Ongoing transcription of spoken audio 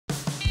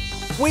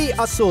We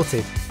are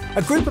Sorted,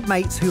 a group of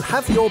mates who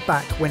have your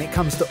back when it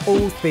comes to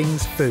all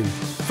things food.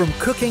 From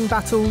cooking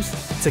battles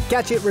to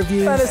gadget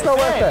reviews it's not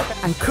worth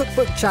it. and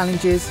cookbook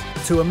challenges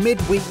to a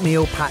midweek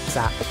meal packs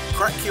app.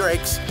 Crack your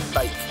eggs,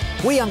 bake.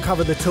 We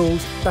uncover the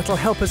tools that'll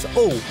help us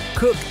all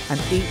cook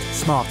and eat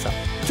smarter.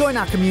 Join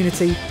our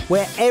community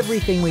where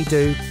everything we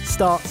do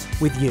starts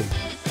with you.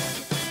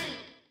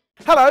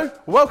 Hello,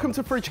 welcome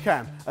to Fridge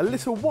Cam. A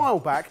little while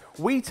back,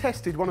 we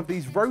tested one of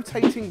these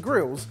rotating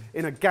grills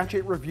in a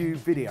gadget review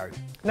video.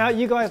 Now,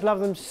 you guys love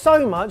them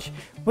so much,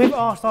 we've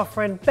asked our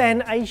friend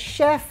Ben, a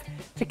chef,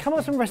 to come up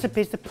with some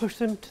recipes to push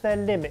them to their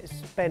limits.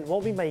 Ben, what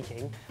are we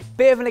making?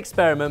 Bit of an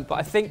experiment, but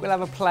I think we'll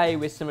have a play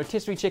with some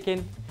rotisserie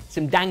chicken,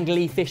 some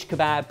dangly fish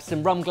kebabs,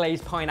 some rum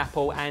glazed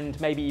pineapple,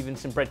 and maybe even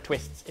some bread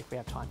twists if we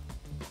have time.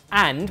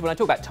 And when I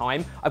talk about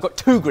time, I've got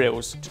 2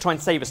 grills to try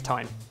and save us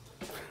time.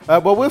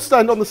 Well, we'll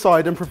stand on the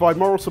side and provide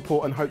moral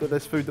support and hope that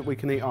there's food that we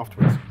can eat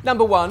afterwards.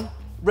 Number 1,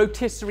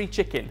 rotisserie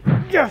chicken.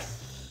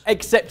 Yes!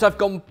 Except I've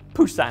gone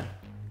Poussin,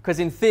 because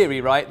in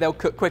theory, right, they'll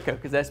cook quicker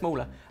because they're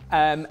smaller.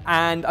 And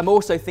I'm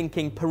also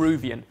thinking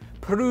Peruvian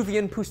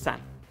Poussin.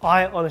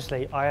 I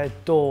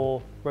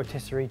adore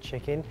rotisserie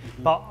chicken,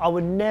 but I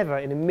would never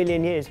in a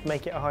million years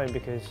make it at home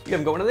because... You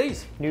haven't got one of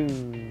these? No.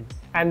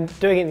 And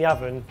doing it in the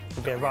oven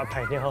would be a right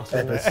pain in the arse,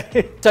 wouldn't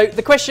it? So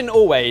the question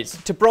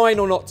always, to brine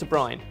or not to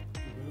brine?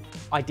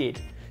 I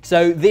did.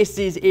 So this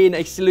is in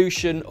a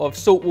solution of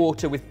salt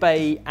water with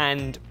bay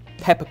and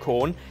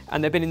peppercorn,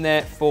 and they've been in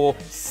there for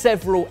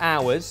several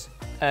hours,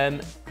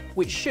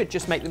 which should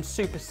just make them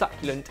super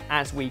succulent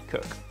as we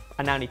cook.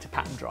 I now need to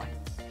pat them dry.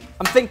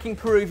 I'm thinking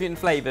Peruvian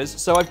flavours,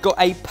 so I've got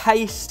a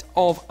paste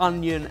of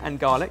onion and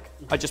garlic.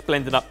 I just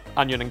blended up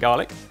onion and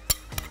garlic.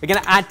 We're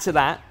going to add to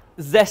that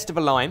zest of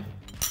a lime,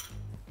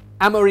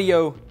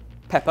 amarillo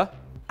pepper,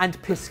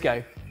 and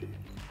pisco.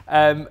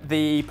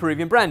 The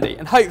Peruvian brandy,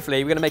 and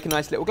hopefully we're going to make a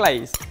nice little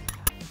glaze.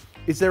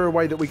 Is there a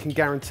way that we can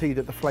guarantee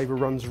that the flavour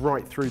runs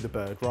right through the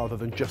bird rather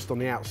than just on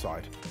the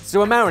outside?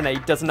 So a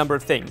marinade does a number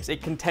of things.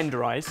 It can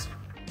tenderise,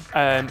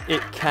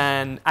 it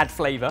can add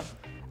flavour,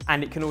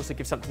 and it can also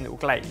give something that will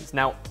glaze.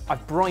 Now,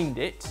 I've brined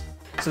it,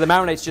 so the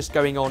marinade's just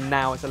going on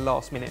now as a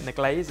last minute in a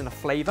glaze and a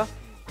flavour.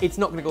 It's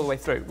not going to go all the way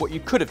through. What you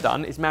could have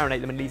done is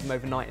marinate them and leave them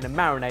overnight in a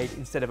marinade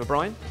instead of a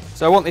brine.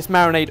 So I want this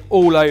marinade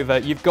all over.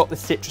 You've got the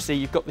citrusy,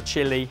 you've got the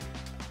chilli,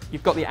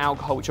 you've got the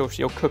alcohol, which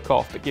obviously you'll cook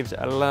off, but gives it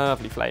a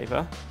lovely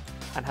flavour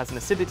and has an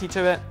acidity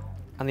to it.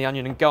 And the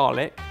onion and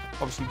garlic,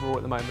 obviously raw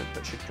at the moment,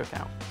 but should cook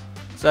out.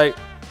 So,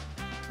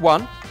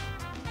 1.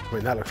 I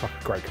mean, that looks like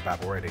a great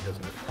kebab already,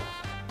 doesn't it?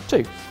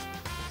 2.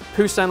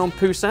 Poussin on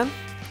Poussin.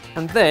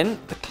 And then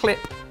the clip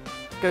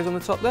goes on the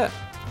top there.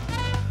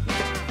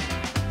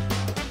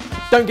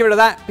 Don't get rid of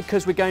that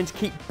because we're going to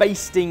keep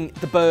basting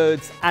the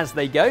birds as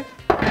they go.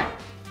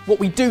 What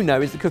we do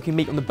know is that cooking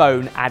meat on the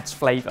bone adds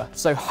flavour.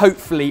 So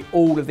hopefully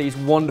all of these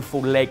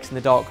wonderful legs and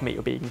the dark meat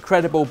will be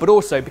incredible, but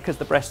also because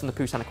the breasts and the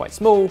Poussin are quite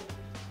small,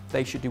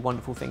 they should do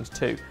wonderful things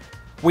too.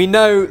 We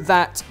know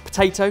that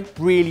potato,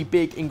 really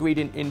big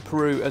ingredient in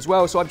Peru as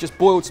well, so I've just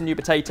boiled some new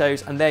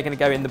potatoes and they're going to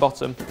go in the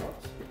bottom.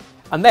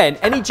 And then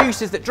any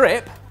juices that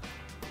drip,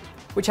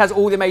 which has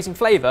all the amazing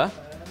flavour,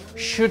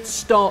 should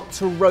start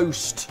to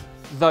roast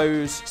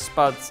those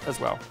spuds as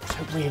well.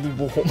 So really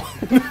warm.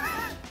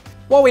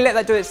 While we let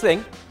that do its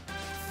thing,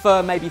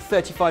 for maybe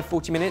 35,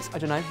 40 minutes, I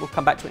don't know, we'll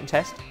come back to it and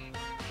test.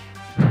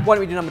 Why don't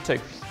we do number 2?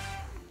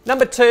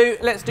 Number 2,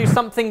 let's do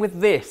something with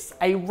this,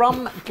 a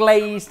rum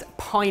glazed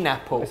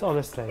pineapple. It's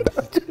honestly.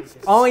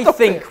 I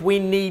think we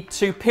need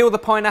to peel the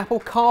pineapple,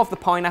 carve the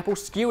pineapple,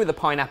 skewer the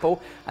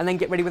pineapple, and then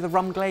get ready with a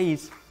rum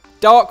glaze.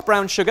 Dark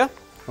brown sugar.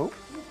 Oh,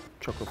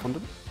 chocolate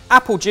fondant.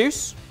 Apple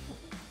juice.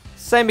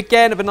 Same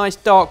again of a nice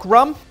dark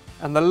rum.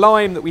 And the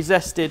lime that we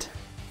zested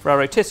for our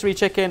rotisserie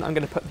chicken, I'm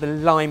going to put the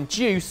lime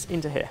juice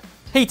into here.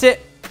 Heat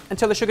it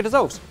until the sugar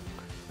dissolves.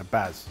 Now,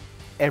 Baz,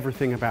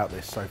 everything about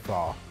this so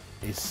far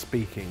is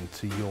speaking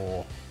to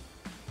your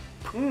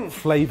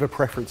flavour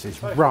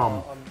preferences.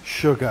 Rum,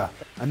 sugar,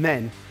 and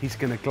then he's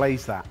going to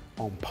glaze that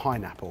on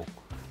pineapple.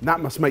 And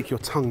that must make your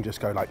tongue just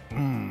go like,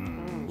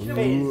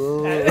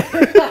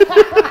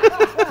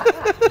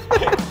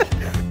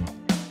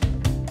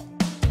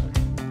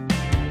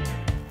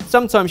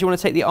 Sometimes you want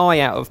to take the eye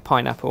out of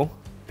pineapple.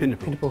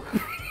 Pineapple.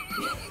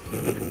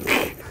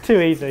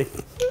 Too easy.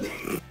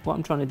 What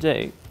I'm trying to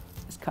do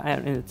is cut out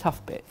into the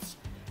tough bits.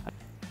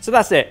 So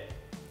that's it.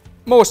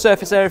 More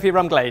surface area for your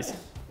rum glaze.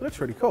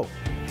 That's really cool.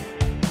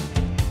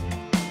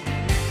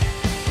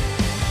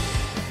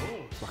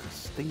 It's like a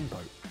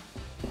steamboat.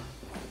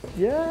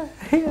 Yeah,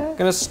 yeah. Going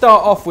to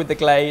start off with the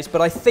glaze, but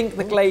I think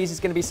the glaze is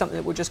going to be something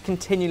that will just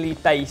continually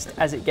baste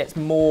as it gets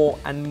more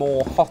and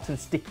more hot and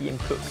sticky and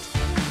cooked.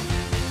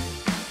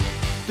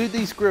 Do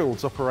these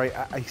grills operate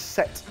at a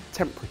set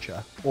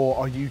temperature, or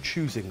are you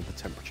choosing the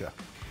temperature?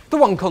 The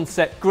One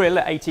Concept grill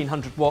at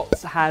 1800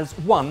 watts has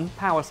 1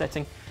 power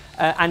setting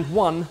and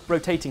 1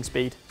 rotating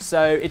speed.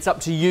 So it's up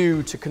to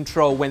you to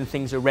control when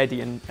things are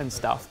ready and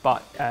stuff,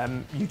 but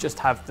you just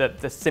have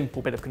the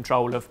simple bit of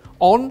control of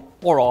on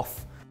or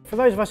off. For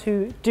those of us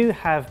who do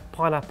have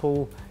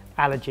pineapple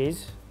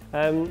allergies.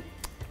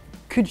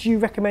 Could you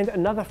recommend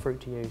another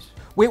fruit to use?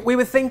 We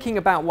were thinking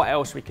about what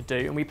else we could do,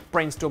 and we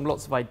brainstormed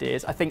lots of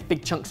ideas. I think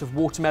big chunks of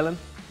watermelon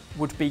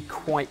would be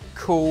quite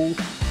cool.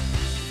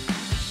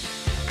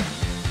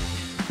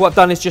 What I've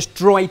done is just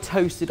dry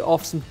toasted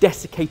off some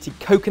desiccated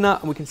coconut,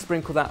 and we can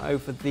sprinkle that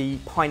over the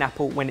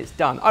pineapple when it's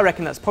done. I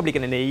reckon that's probably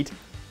going to need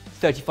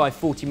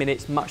 35-40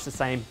 minutes, much the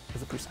same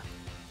as the poussin.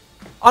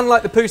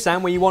 Unlike the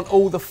poussin, where you want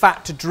all the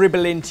fat to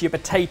dribble into your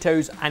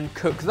potatoes and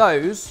cook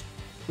those,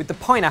 with the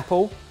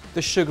pineapple,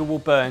 the sugar will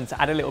burn, so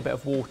add a little bit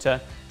of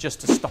water just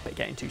to stop it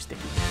getting too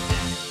sticky.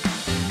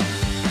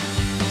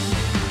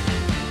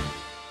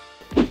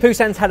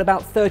 Poussin's had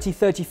about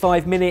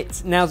 30-35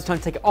 minutes. Now's the time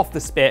to take it off the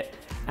spit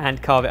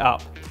and carve it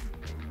up.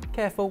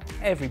 Careful,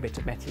 every bit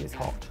of metal is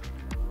hot.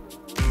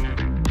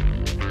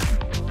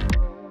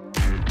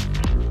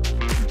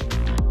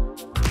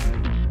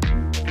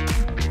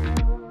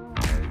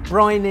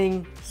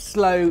 Brining,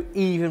 slow,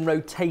 even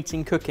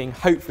rotating cooking,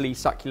 hopefully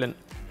succulent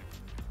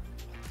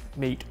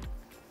meat.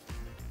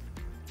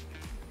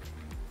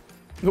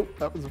 Oh,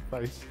 that was a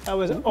face. That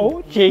was,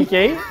 oh,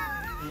 cheeky.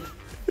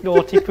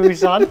 Naughty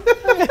poussin.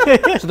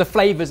 So the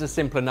flavours are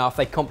simple enough,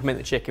 they complement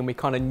the chicken, we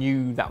kind of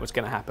knew that was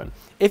going to happen.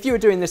 If you were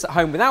doing this at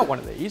home without one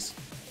of these,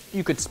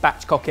 you could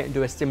spatchcock it and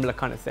do a similar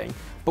kind of thing.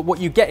 But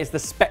what you get is the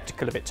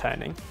spectacle of it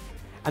turning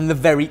and the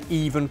very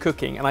even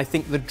cooking. And I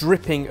think the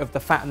dripping of the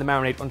fat and the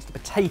marinade onto the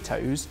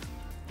potatoes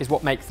is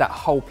what makes that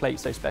whole plate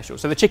so special.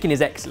 So the chicken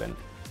is excellent,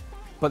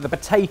 but the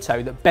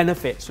potato that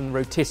benefits from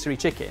rotisserie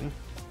chicken,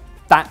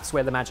 that's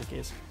where the magic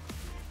is.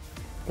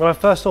 When I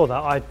first saw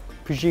that, I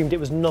presumed it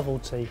was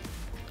novelty.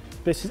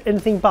 This is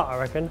anything but, I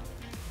reckon.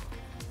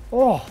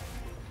 Oh.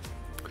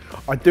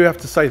 I do have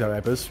to say though,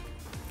 Ebbers,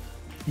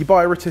 you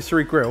buy a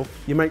rotisserie grill,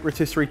 you make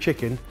rotisserie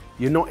chicken,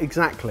 you're not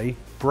exactly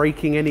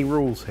breaking any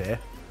rules here.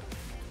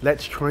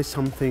 Let's try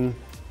something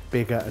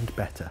bigger and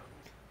better.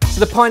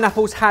 So the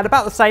pineapples had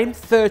about the same,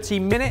 30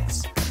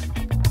 minutes.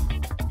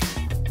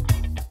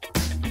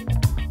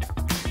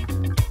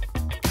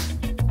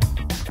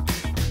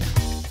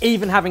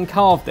 Even having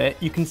carved it,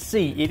 you can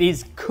see it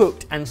is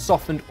cooked and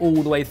softened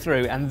all the way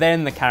through, and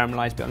then the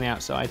caramelised bit on the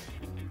outside.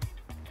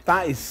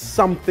 That is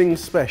something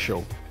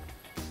special.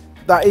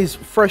 That is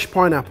fresh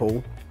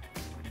pineapple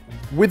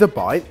with a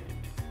bite,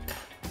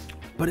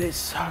 but it's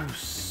so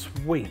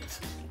sweet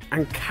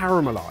and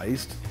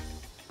caramelised.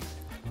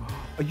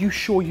 Are you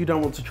sure you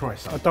don't want to try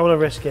some? I don't want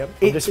to risk it.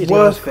 It's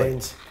worth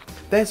it.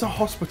 There's a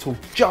hospital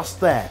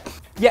just there.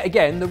 Yet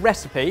again, the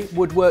recipe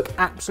would work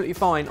absolutely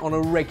fine on a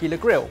regular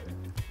grill.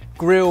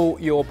 Grill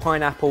your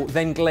pineapple,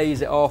 then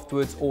glaze it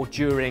afterwards or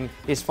during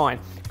is fine.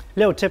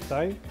 Little tip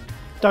though,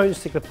 don't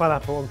stick the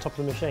pineapple on top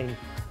of the machine.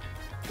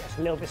 It gets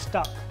a little bit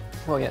stuck.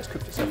 Well, yeah, it's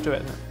cooked itself to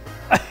it, isn't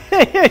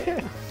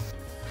it?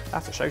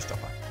 That's a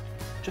showstopper.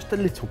 Just a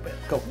little bit.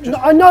 Go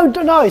on,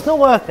 no, it's not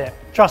worth it.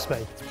 Trust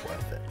me. it's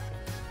worth it.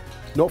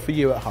 Not for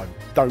you at home.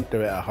 Don't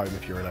do it at home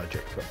if you're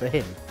allergic, but for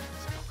him.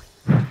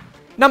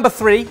 Number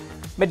 3,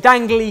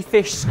 medangly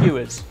fish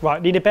skewers.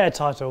 Right, need a better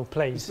title,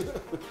 please.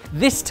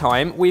 This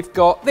time we've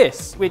got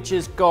this, which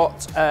has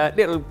got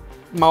little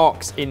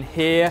marks in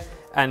here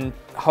and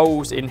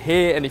holes in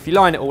here, and if you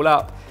line it all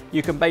up,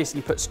 you can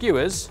basically put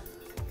skewers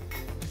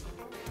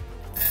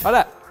like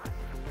that.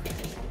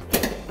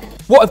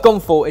 What I've gone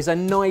for is a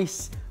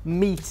nice,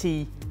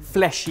 meaty,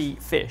 fleshy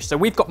fish. So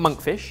we've got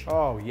monkfish.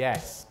 Oh,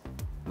 yes.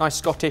 Nice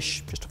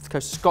Scottish, just off the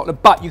coast of Scotland,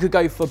 but you could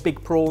go for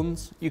big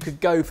prawns. You could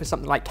go for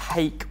something like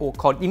hake or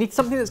cod. You need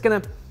something that's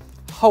going to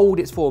hold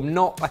its form,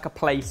 not like a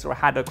plaice or a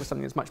haddock or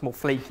something that's much more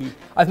flaky.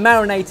 I've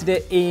marinated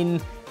it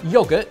in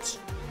yogurt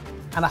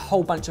and a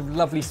whole bunch of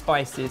lovely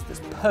spices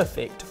that's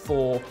perfect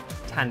for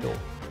tandoor.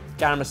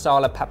 Garam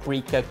masala,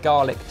 paprika,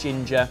 garlic,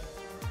 ginger,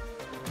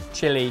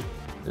 chili,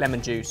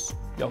 lemon juice,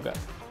 yogurt.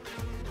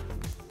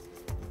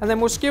 And then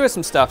we'll skewer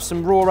some stuff,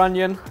 some raw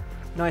onion,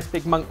 nice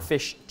big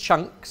monkfish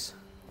chunks,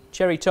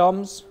 cherry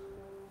toms,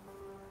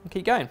 and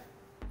keep going.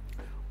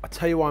 I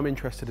tell you why I'm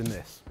interested in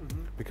this,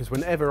 because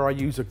whenever I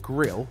use a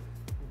grill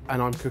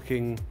and I'm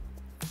cooking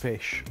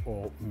fish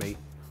or meat,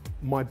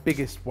 my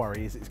biggest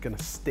worry is it's going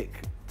to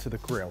stick to the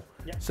grill.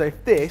 Yeah. So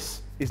if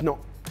this is not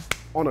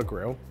on a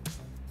grill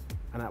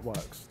and that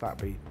works,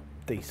 that'd be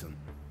decent.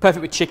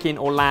 Perfect with chicken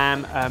or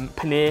lamb.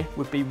 Paneer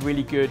would be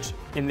really good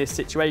in this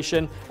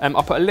situation.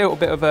 I'll put a little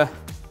bit of a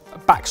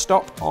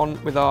backstop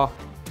on with our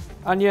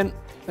onion,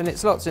 and it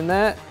slots in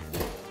there.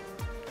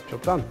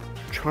 Job done.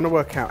 Trying to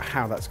work out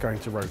how that's going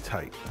to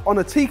rotate. On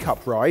a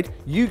teacup ride,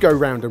 you go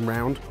round and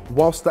round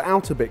whilst the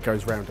outer bit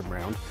goes round and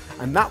round,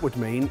 and that would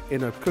mean,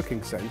 in a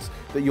cooking sense,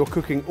 that you're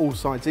cooking all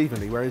sides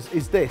evenly, whereas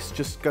is this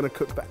just going to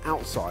cook the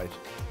outside?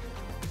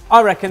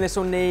 I reckon this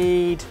will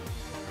need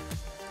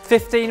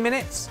 15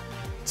 minutes.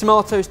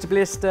 Tomatoes to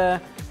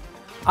blister,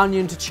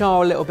 onion to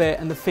char a little bit,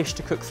 and the fish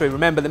to cook through.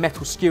 Remember, the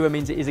metal skewer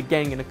means it is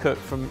again going to cook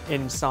from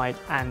inside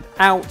and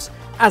out.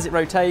 As it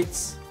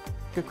rotates,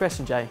 good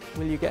question, Jay.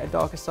 Will you get a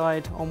darker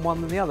side on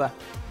one than the other?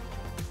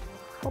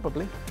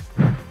 Probably.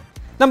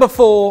 Number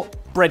 4,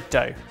 bread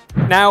dough.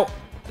 Now,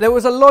 there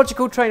was a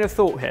logical train of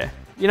thought here.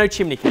 You know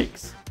chimney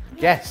cakes?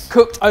 Yes.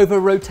 Cooked over a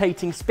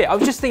rotating spit. I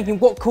was just thinking,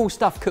 what cool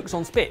stuff cooks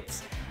on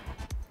spits?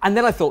 And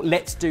then I thought,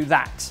 let's do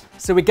that.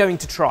 So we're going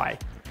to try.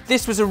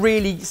 This was a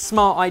really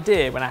smart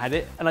idea when I had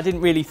it, and I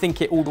didn't really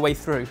think it all the way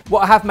through.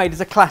 What I have made is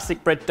a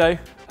classic bread dough,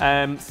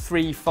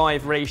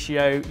 3-5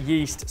 ratio,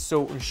 yeast,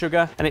 salt and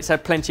sugar, and it's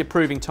had plenty of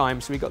proving time,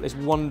 so we've got this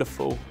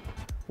wonderful,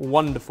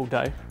 wonderful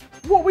dough.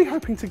 What are we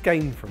hoping to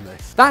gain from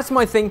this? That's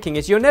my thinking,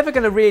 is you're never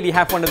going to really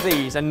have one of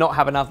these and not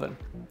have an oven.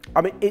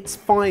 I mean, it's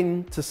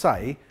fine to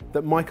say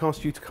that Mike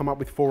asked you to come up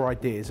with 4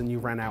 ideas and you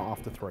ran out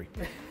after 3.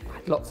 I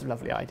had lots of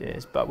lovely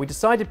ideas, but we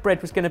decided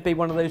bread was going to be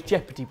one of those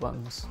Jeopardy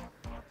ones.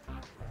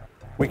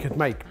 We could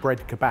make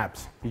bread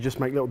kebabs. You just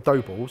make little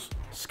dough balls,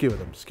 skewer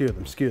them, skewer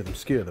them, skewer them,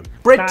 skewer them.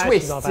 Bread That's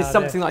twists not a is bad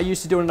something idea. that I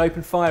used to do on an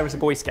open fire as a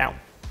Boy Scout.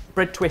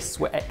 Bread twists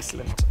were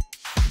excellent.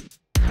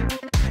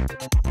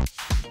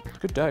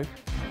 Good dough.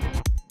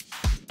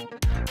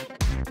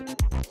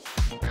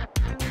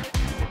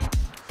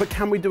 But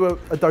can we do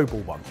a dough ball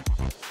one?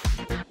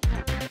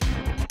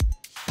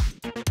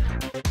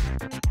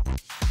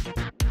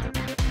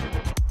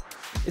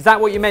 Is that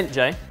what you meant,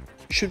 Jay?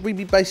 Should we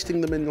be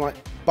basting them in like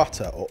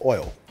butter or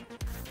oil?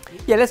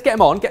 Yeah, let's get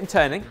them on, get them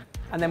turning,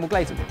 and then we'll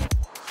glaze them.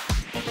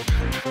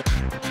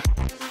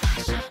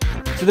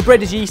 So the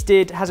bread is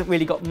yeasted, hasn't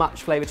really got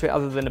much flavour to it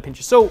other than a pinch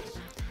of salt.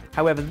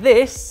 However,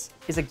 this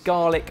is a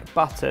garlic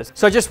butter.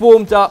 So I just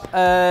warmed up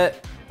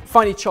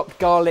finely chopped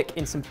garlic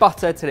in some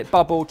butter till it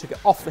bubbled, took it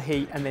off the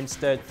heat and then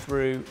stirred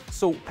through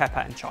salt,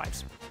 pepper and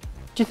chives.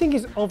 Do you think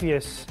it's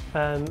obvious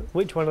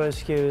which one of those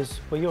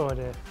skewers were your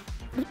idea?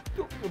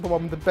 The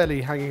one with the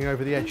belly hanging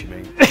over the edge, you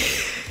mean?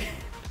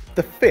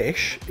 The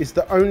fish is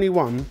the only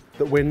one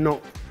that we're not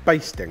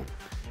basting.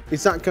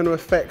 Is that going to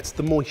affect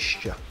the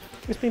moisture?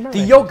 It's been The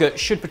marinated. yoghurt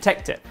should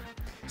protect it.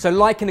 So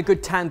like in a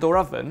good tandoor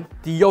oven,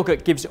 the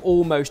yoghurt gives it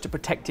almost a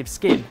protective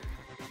skin.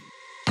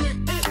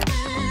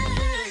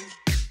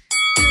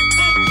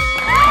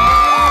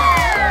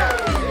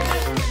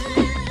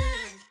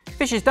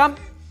 Fish is done.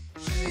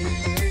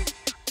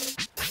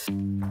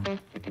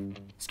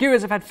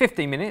 Skewers have had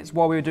 15 minutes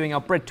while we were doing our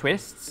bread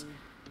twists.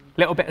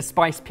 Little bit of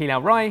spiced pilau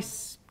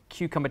rice,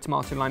 cucumber,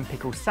 tomato, lime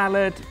pickle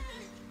salad.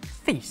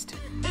 Feast.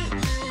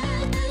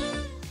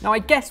 Now I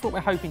guess what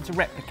we're hoping to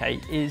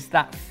replicate is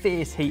that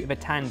fierce heat of a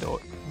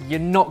tandoor. You're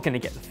not going to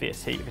get the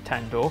fierce heat of a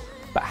tandoor,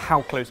 but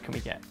how close can we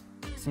get?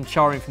 Some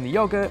charring from the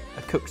yoghurt,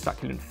 a cooked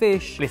succulent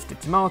fish, listed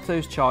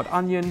tomatoes, charred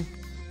onion.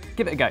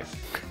 Give it a go. Do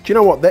you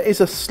know what? There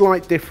is a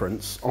slight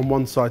difference on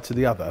one side to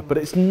the other, but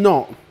it's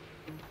not.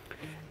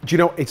 Do you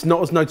know, it's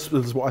not as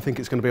noticeable as what I think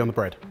it's going to be on the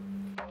bread.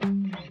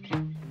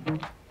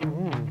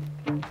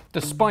 The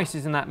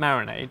spices in that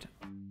marinade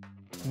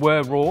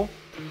were raw.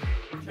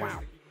 Wow.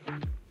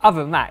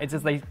 Other than that, it's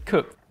as they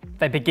cook,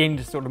 they begin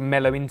to sort of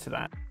mellow into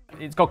that.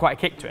 It's got quite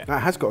a kick to it.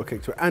 That has got a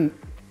kick to it. And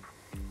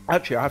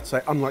actually, I have to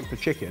say, unlike the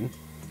chicken,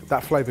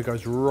 that flavour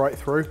goes right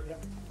through.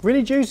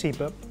 Really juicy,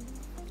 but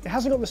it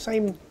hasn't got the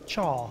same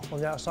char on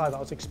the outside that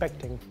I was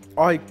expecting.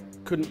 I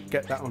couldn't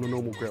get that on a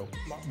normal grill.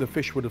 The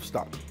fish would have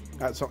stuck.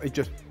 It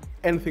just,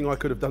 anything I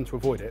could have done to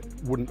avoid it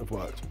wouldn't have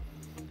worked.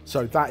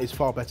 So that is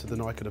far better than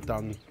I could have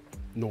done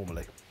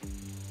normally.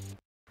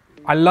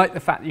 I like the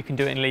fact that you can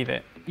do it and leave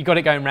it. You got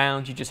it going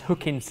round, you just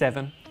hook in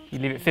 7, you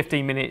leave it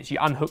 15 minutes, you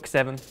unhook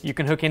 7, you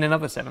can hook in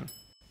another 7.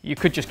 You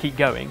could just keep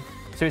going.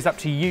 So it's up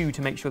to you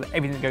to make sure that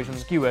everything that goes on the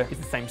skewer is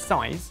the same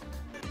size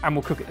and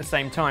will cook at the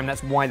same time.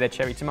 That's why they're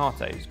cherry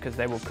tomatoes, because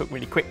they will cook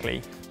really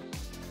quickly,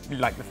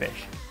 like the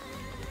fish.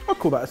 I'd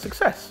call that a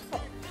success.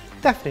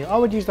 Definitely, I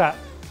would use that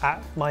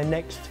at my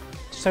next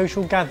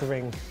social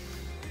gathering,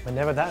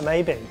 whenever that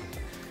may be.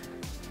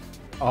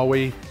 Are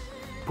we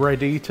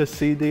ready to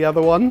see the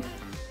other one?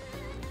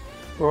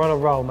 We're on a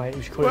roll, mate.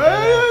 We should call it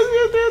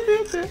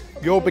down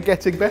You're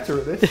getting better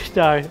at this.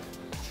 now. No.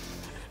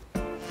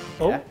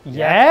 Oh, Yeah.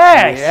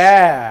 yes!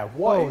 Yeah,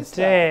 what Oh is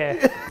that?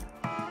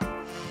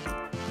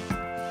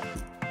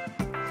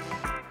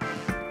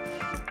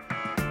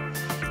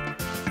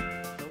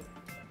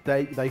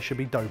 dear. They should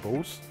be dough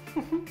balls.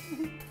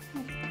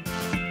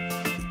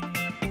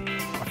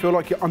 I feel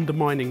like you're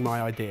undermining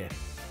my idea.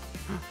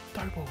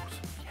 Dough balls,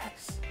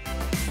 yes.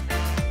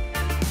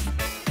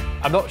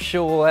 I'm not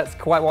sure that's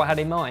quite what I had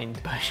in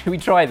mind, but should we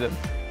try them?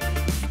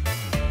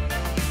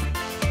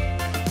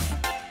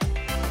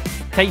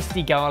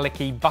 Tasty,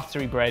 garlicky,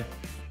 buttery bread,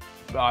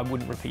 but I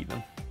wouldn't repeat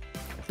them.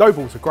 Dough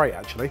balls are great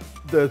actually.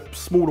 The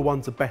smaller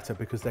ones are better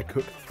because they're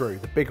cooked through.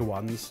 The bigger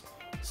ones,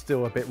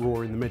 still a bit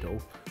raw in the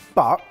middle.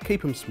 But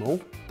keep them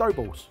small, dough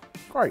balls,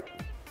 great.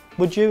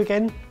 Would you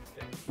again?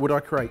 Would I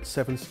create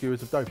 7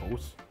 skewers of dough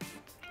balls?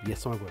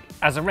 Yes, I would.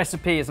 As a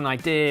recipe, as an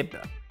idea,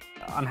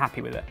 I'm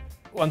happy with it.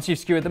 Once you've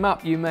skewered them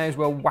up, you may as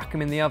well whack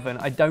them in the oven.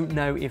 I don't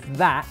know if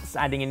that's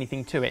adding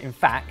anything to it. In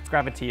fact,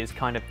 gravity is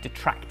kind of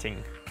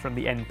detracting from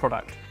the end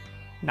product.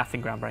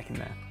 Nothing groundbreaking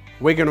there.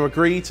 We're going to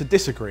agree to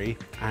disagree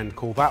and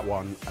call that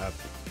one a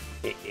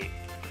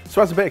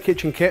So as a bit of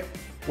kitchen kit,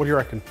 what do you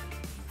reckon?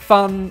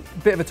 Fun,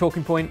 bit of a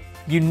talking point,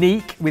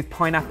 unique with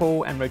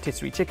pineapple and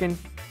rotisserie chicken.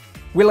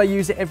 Will I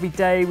use it every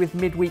day with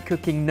midweek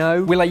cooking?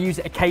 No. Will I use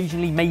it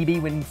occasionally?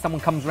 Maybe when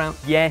someone comes around?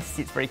 Yes,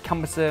 it's very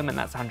cumbersome and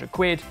that's 100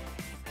 quid.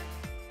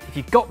 If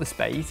you've got the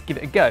space, give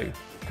it a go.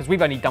 Because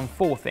we've only done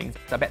 4 things,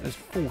 so I bet there's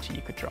 40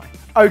 you could try.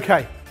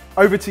 Okay,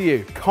 over to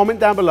you. Comment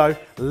down below,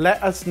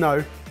 let us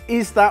know,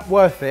 is that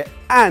worth it?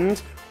 And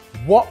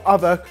what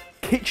other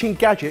kitchen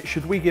gadget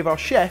should we give our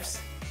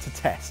chefs to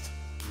test?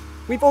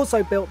 We've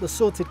also built the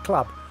Sorted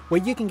Club,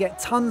 where you can get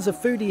tons of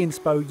foodie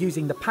inspo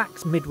using the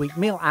PAX Midweek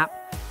Meal app,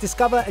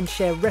 discover and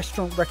share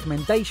restaurant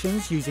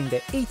recommendations using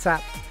the Eat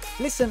app,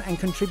 listen and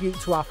contribute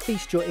to our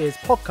Feast Your Ears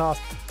podcast,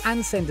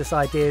 and send us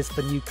ideas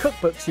for new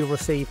cookbooks you'll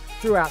receive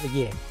throughout the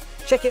year.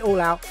 Check it all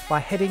out by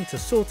heading to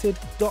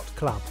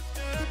sorted.club.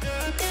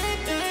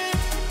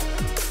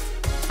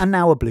 And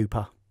now a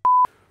blooper.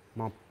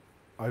 My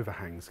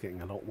overhang's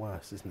getting a lot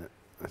worse, isn't it,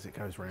 as it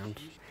goes round?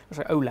 Looks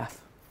like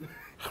Olaf.